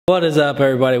What is up,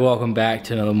 everybody? Welcome back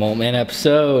to another Moltman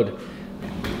episode.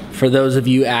 For those of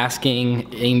you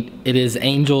asking, it is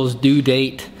Angel's due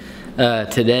date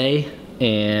today,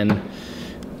 and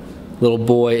little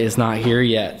boy is not here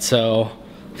yet. So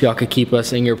if y'all could keep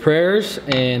us in your prayers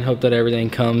and hope that everything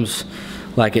comes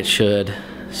like it should.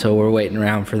 So we're waiting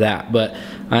around for that. But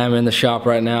I am in the shop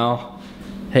right now.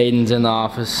 Hayden's in the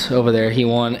office over there. He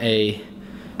won a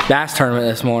bass tournament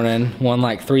this morning, won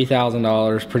like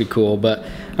 $3,000, pretty cool. But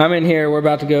I'm in here, we're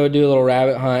about to go do a little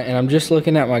rabbit hunt, and I'm just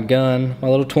looking at my gun. My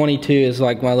little 22 is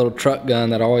like my little truck gun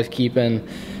that I always keep in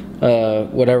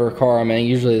whatever car I'm in,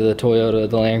 usually the Toyota,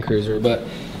 the Land Cruiser. But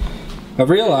I've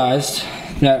realized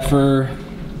that for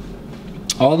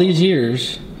all these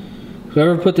years,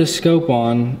 whoever put this scope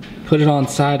on, put it on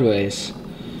sideways.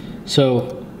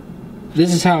 So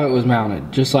this is how it was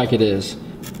mounted, just like it is.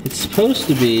 It's supposed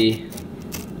to be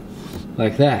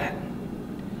like that.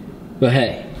 But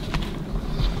hey,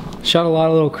 shot a lot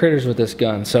of little critters with this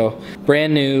gun. So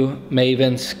brand new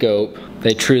Maven scope.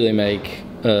 They truly make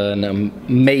an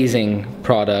amazing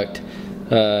product.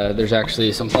 There's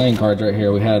actually some playing cards right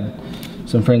here. We had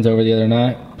some friends over the other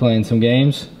night playing some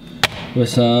games with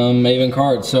some Maven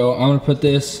cards. So I'm gonna put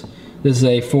this is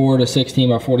a 4 to 16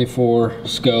 by 44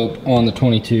 scope on the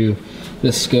 22.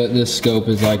 This scope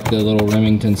is like the little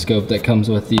Remington scope that comes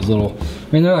with these little,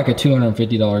 I mean, they're like a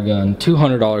 $250 gun,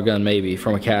 $200 gun maybe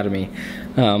from Academy.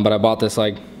 But I bought this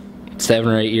like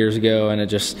 7 or 8 years ago, and it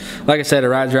just, like I said, it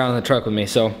rides around in the truck with me.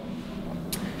 So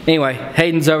anyway,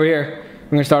 Hayden's over here. We're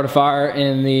gonna start a fire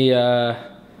in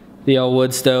the old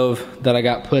wood stove that I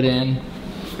got put in.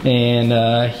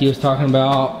 And he was talking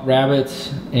about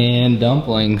rabbits and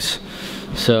dumplings.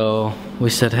 So we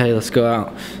said, hey, let's go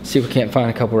out, see if we can't find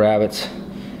a couple rabbits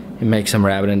and make some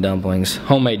rabbit and dumplings,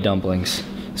 homemade dumplings.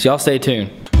 So y'all stay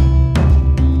tuned.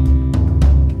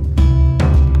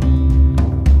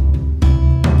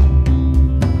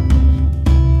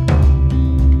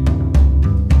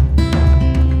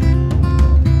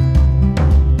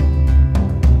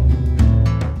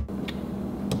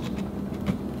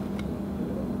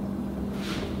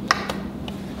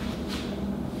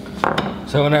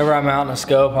 So whenever I'm mounting a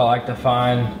scope, I like to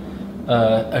find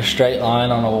a straight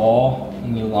line on a wall,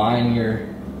 and you can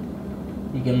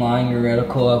line your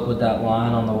reticle up with that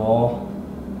line on the wall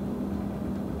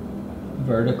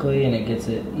vertically, and it gets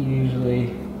it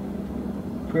usually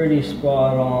pretty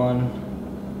spot on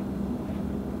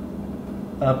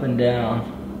up and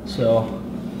down. So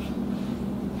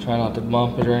try not to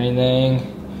bump it or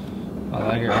anything. I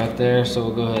like it right there, so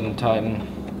we'll go ahead and tighten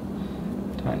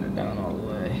it down all the way.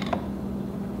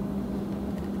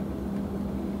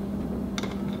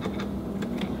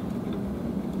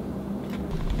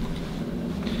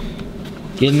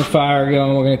 Getting the fire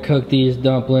going, we're gonna cook these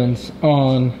dumplings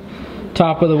on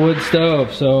top of the wood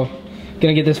stove. So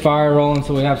gonna get this fire rolling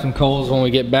so we have some coals when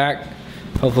we get back.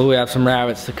 Hopefully we have some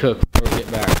rabbits to cook before we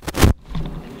get back.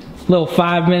 Little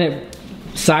 5-minute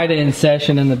sight-in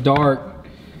session in the dark.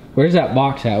 Where's that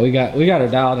box at? We got her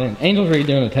dialed in. Angel's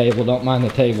redoing the table, don't mind the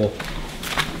table.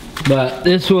 But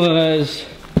this was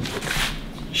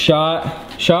shot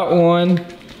 1,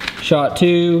 shot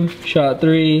 2, shot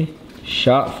 3,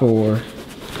 shot 4.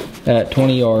 At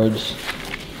 20 yards.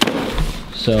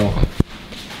 So,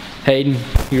 Hayden,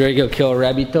 you ready to go kill a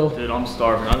rabbito? Dude, I'm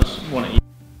starving. I just want to eat.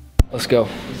 Let's go.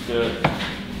 Let's do it.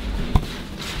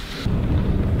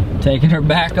 Taking her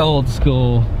back old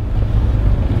school.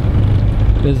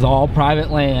 This is all private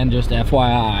land, just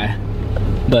FYI.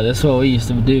 But this is what we used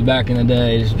to do back in the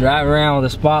day. Just drive around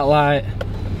with a spotlight.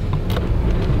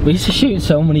 We used to shoot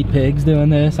so many pigs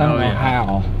doing this. I don't know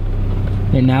how.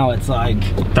 And now it's like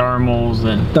thermals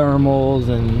and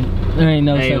there ain't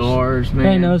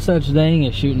no such thing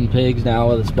as shooting pigs now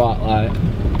with a spotlight.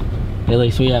 At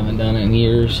least we haven't done it in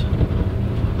years.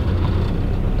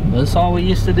 But that's all we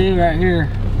used to do right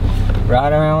here.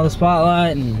 Ride around with a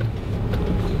spotlight and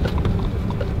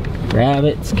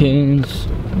rabbits, coons,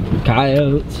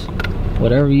 coyotes,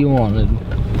 whatever you wanted.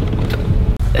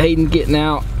 Hayden getting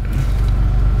out.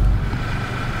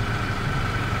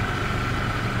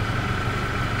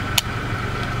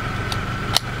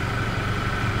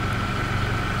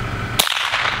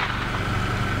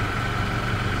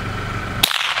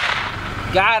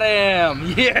 Got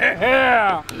him!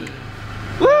 Yeah!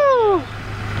 Woo!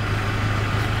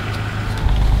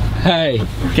 Hey.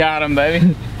 Got him,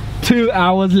 baby. 2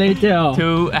 hours later.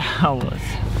 2 hours.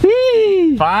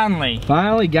 Whee!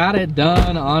 Finally got it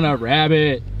done on a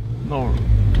rabbit.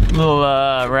 Little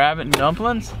rabbit and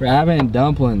dumplings? Rabbit and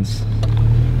dumplings.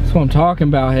 That's what I'm talking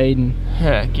about, Hayden.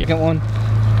 Heck yeah. Second one.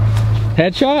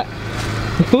 Headshot?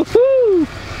 Woohoo!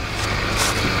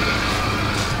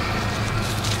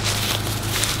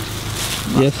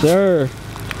 Yes, sir.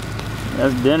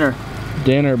 That's dinner.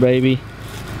 Dinner, baby.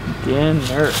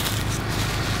 Dinner.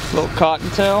 Little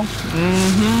cottontail.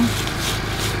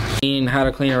 How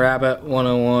to clean a rabbit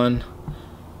 101.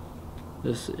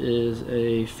 This is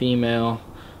a female.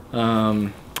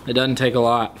 It doesn't take a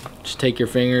lot. Just take your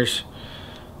fingers,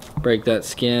 break that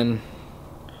skin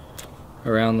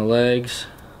around the legs,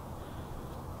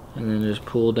 and then just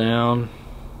pull down.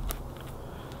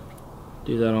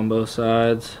 Do that on both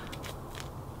sides.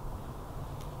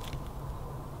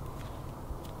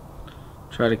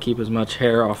 Try to keep as much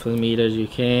hair off of the meat as you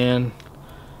can.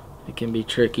 It can be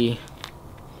tricky,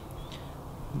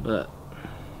 but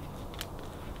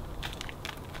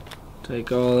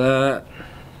take all that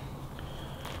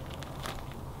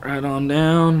right on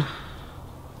down.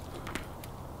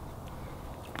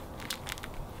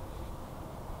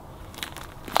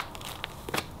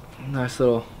 Nice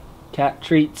little cat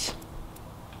treats.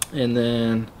 And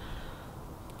then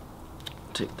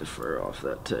take the fur off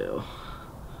that tail.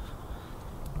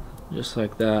 Just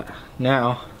like that.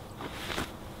 Now,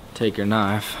 take your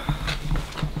knife.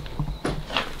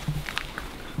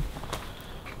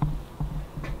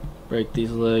 Break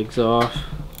these legs off.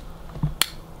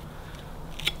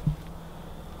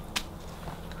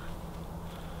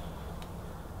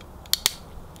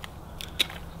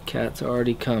 Cat's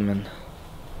already coming.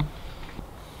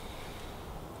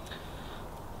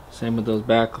 Same with those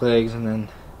back legs, and then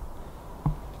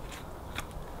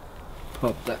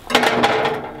pop that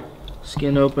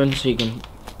skin open so you can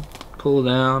pull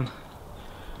down,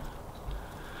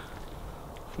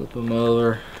 flip them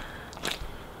over,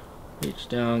 reach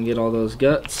down, get all those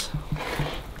guts.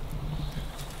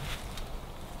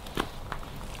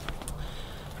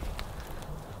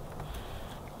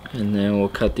 And then we'll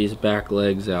cut these back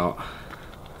legs out,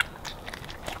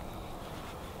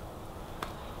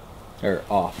 or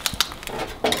off.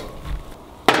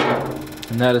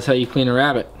 And that is how you clean a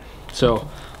rabbit. So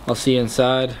I'll see you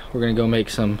inside. We're gonna go make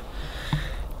some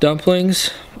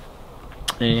dumplings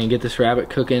and get this rabbit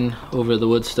cooking over the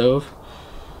wood stove,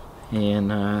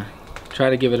 and try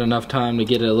to give it enough time to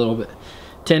get it a little bit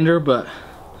tender, but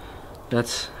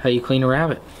that's how you clean a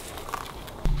rabbit.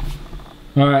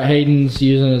 All right, Hayden's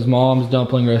using his mom's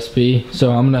dumpling recipe,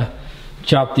 so I'm gonna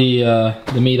chop the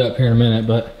meat up here in a minute.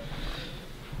 But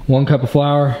 1 cup of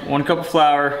flour. 1 cup of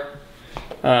flour.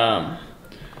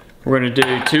 We're gonna do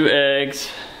 2 eggs,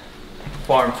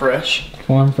 farm fresh.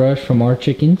 Farm fresh from our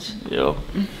chickens. Yep.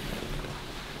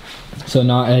 So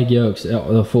not egg yolks,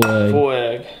 the full egg. Full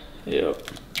egg. Yep.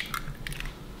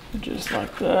 Just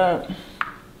like that.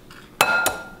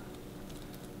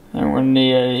 And we're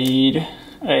gonna need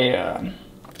a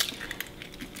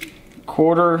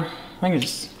quarter, I think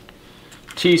it's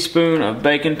teaspoon of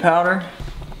baking powder.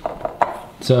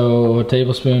 So a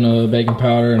tablespoon of baking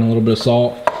powder and a little bit of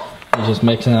salt. You're just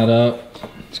mixing that up.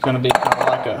 It's gonna be kind of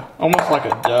like almost like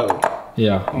a dough.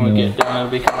 Yeah. When we get done, it'll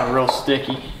be kind of real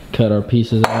sticky. Cut our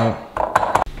pieces out.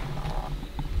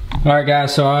 All right,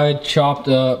 guys. So I chopped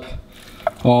up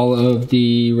all of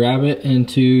the rabbit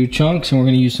into chunks, and we're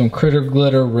gonna use some Critter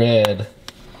Glitter Red.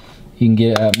 You can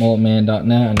get it at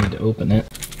mulletman.net. I need to open it.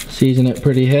 Season it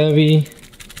pretty heavy.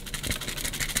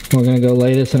 We're gonna go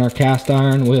lay this in our cast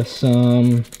iron with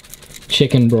some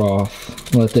chicken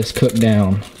broth. Let this cook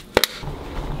down.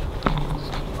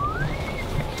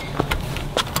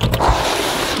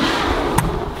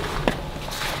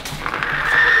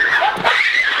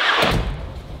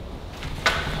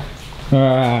 All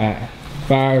right,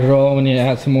 fire's rolling. We need to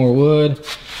add some more wood.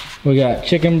 We got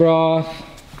chicken broth.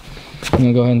 I'm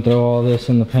gonna go ahead and throw all this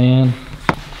in the pan.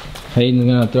 Hayden's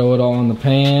gonna throw it all in the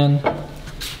pan.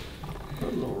 A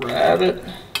little rabbit.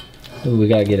 Ooh, we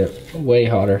gotta get it way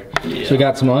hotter. Yeah. So we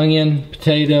got some onion,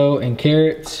 potato, and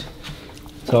carrots.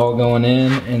 It's all going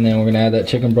in, and then we're gonna add that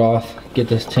chicken broth, get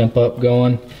this temp up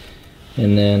going,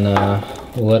 and then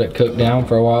we'll let it cook down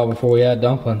for a while before we add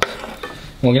dumplings.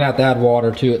 We're gonna have to add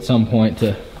water too at some point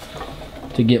to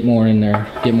get more in there,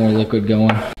 get more liquid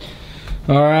going.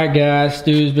 All right, guys,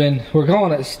 we're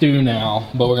calling it stew now,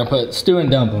 but we're gonna put stew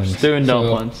and dumplings. Stew and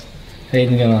dumplings. So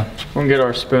Hayden's gonna We're gonna get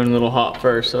our spoon a little hot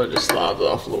first so it just slides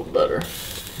off a little better.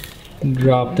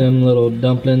 drop them little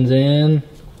dumplings in,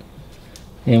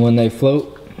 and when they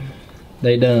float,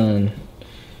 they done.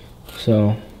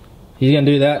 So he's gonna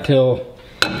do that till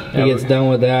he gets done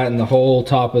with that, and the whole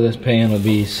top of this pan will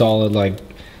be solid, like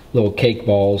little cake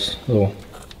balls, little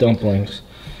dumplings.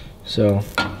 So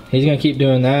he's gonna keep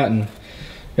doing that, and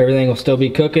everything will still be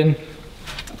cooking,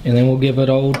 and then we'll give it an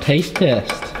old taste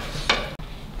test.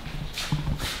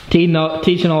 Teaching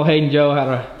old Hayden Joe how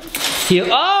to kill.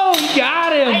 Oh,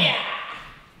 got him!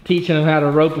 Teaching him how to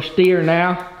rope a steer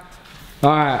now. All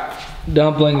right,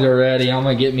 dumplings are ready. I'm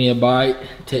gonna get me a bite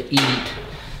to eat.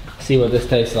 See what this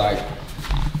tastes like.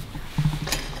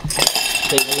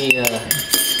 Take me a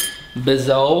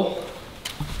Bizole.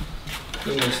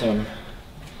 Give me some,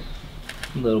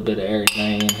 a little bit of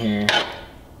everything in here.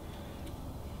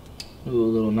 Ooh,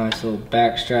 a little nice little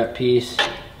backstrap piece.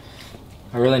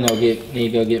 I really need to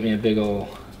go get me a big old,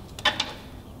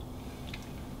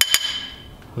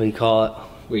 what do you call it?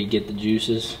 Where you get the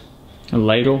juices. A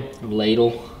ladle? A ladle.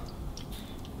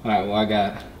 All right, well I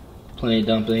got plenty of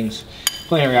dumplings,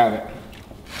 plenty of rabbit.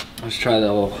 Let's try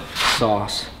the little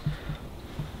sauce,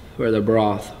 or the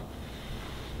broth.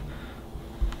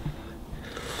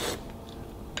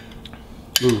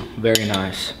 Ooh, very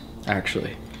nice,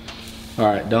 actually. All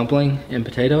right, dumpling and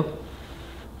potato.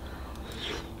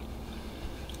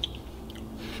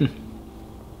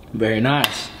 Very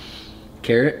nice.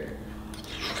 Carrot.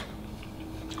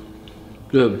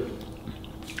 Good.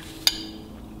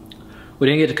 We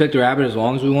didn't get to cook the rabbit as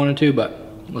long as we wanted to, but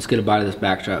let's get a bite of this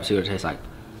backstrap, see what it tastes like.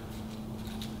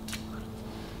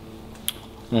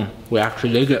 We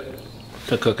actually did get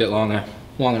to cook it long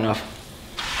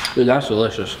enough. Dude, that's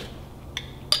delicious.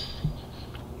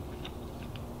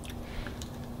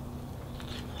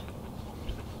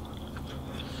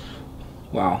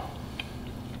 Wow.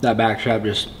 That backstrap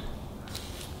just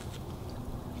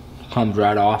comes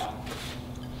right off.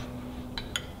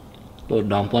 Little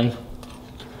dumpling.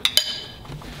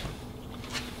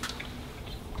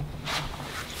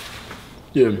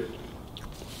 Dude.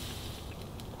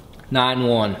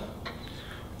 9-1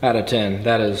 out of 10.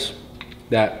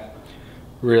 That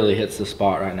really hits the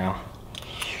spot right now.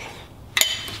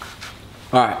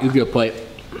 All right, you get a plate.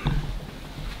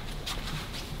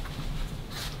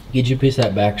 Get you a piece of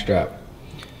that backstrap.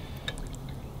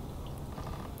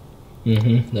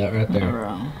 That right there.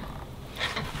 Right.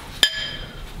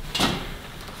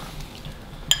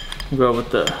 We'll go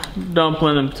with the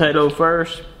dumpling and potato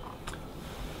first.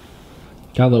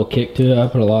 Got a little kick to it. I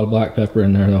put a lot of black pepper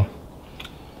in there though.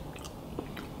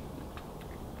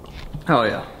 Oh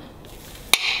yeah.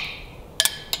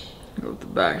 Go with the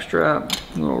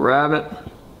backstrap, a little rabbit.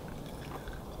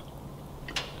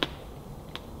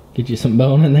 Get you some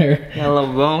bone in there. Got a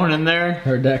little bone in there.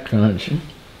 Heard that crunch.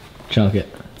 Chunk it.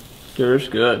 Sure, it's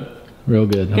good. Real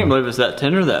good. Can't believe it's that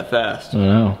tender that fast. I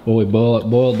know. Well, we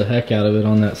boiled the heck out of it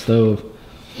on that stove.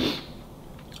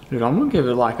 Dude, I'm gonna give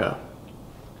it like a,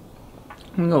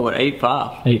 I'm gonna go with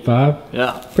 8.5. 8.5?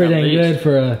 Yeah. Pretty dang good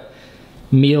for a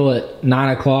meal at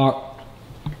 9 o'clock.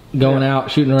 Going out,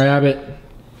 shooting a rabbit,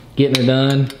 getting it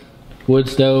done. Wood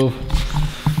stove.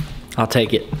 I'll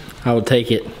take it. I will take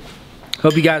it.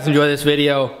 Hope you guys enjoy this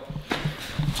video.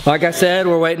 Like I said,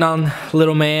 we're waiting on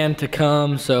little man to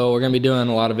come, so we're gonna be doing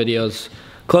a lot of videos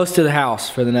close to the house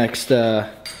for the next,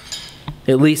 at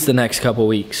least the next couple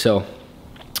weeks. So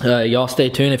y'all stay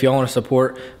tuned. If y'all want to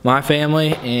support my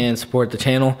family and support the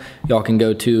channel, y'all can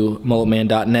go to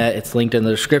mulletman.net. It's linked in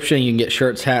the description. You can get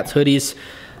shirts, hats, hoodies,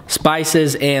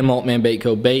 spices, and Mulletman Bait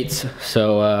Co. baits.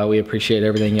 So we appreciate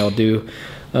everything y'all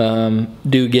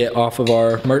do get off of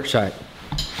our merch site.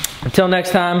 Until next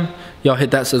time, y'all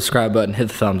hit that subscribe button, hit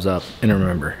the thumbs up, and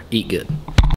remember, eat good.